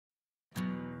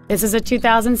This is a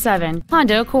 2007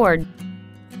 Honda Accord.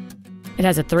 It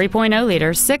has a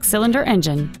 3.0-liter six-cylinder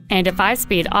engine and a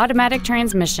 5-speed automatic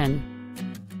transmission.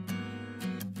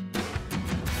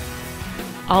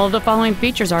 All of the following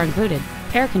features are included: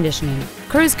 air conditioning,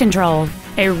 cruise control,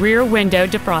 a rear window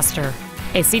defroster,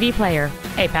 a CD player,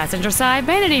 a passenger side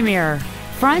vanity mirror,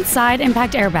 front side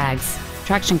impact airbags,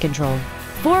 traction control,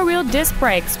 4-wheel disc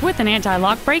brakes with an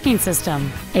anti-lock braking system,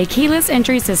 a keyless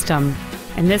entry system,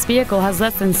 and this vehicle has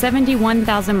less than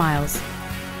 71,000 miles.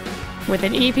 With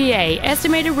an EPA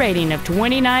estimated rating of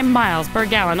 29 miles per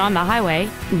gallon on the highway,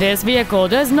 this vehicle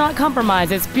does not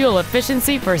compromise its fuel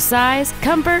efficiency for size,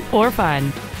 comfort, or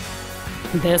fun.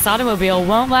 This automobile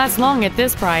won't last long at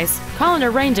this price. Call and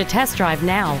arrange a test drive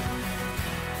now.